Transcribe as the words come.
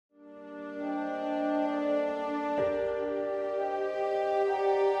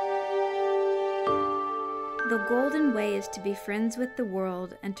The golden way is to be friends with the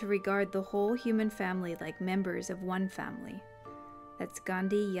world and to regard the whole human family like members of one family. That's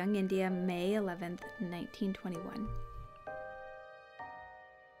Gandhi, Young India, May 11th, 1921.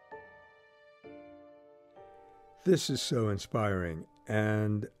 This is so inspiring,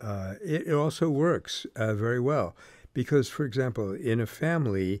 and it also works very well because, for example, in a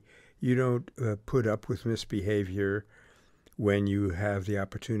family, you don't put up with misbehavior when you have the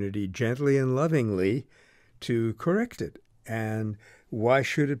opportunity gently and lovingly to correct it. And why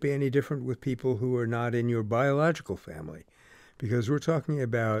should it be any different with people who are not in your biological family? Because we're talking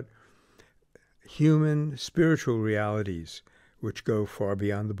about human spiritual realities which go far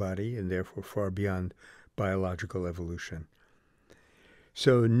beyond the body and therefore far beyond biological evolution.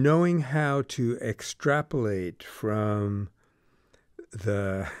 So knowing how to extrapolate from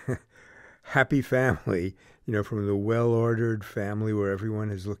the happy family, from the well-ordered family where everyone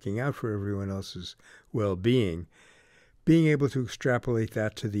is looking out for everyone else's well-being, being able to extrapolate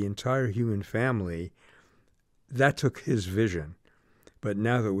that to the entire human family, that took his vision. But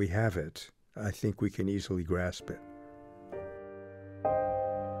now that we have it, I think we can easily grasp it.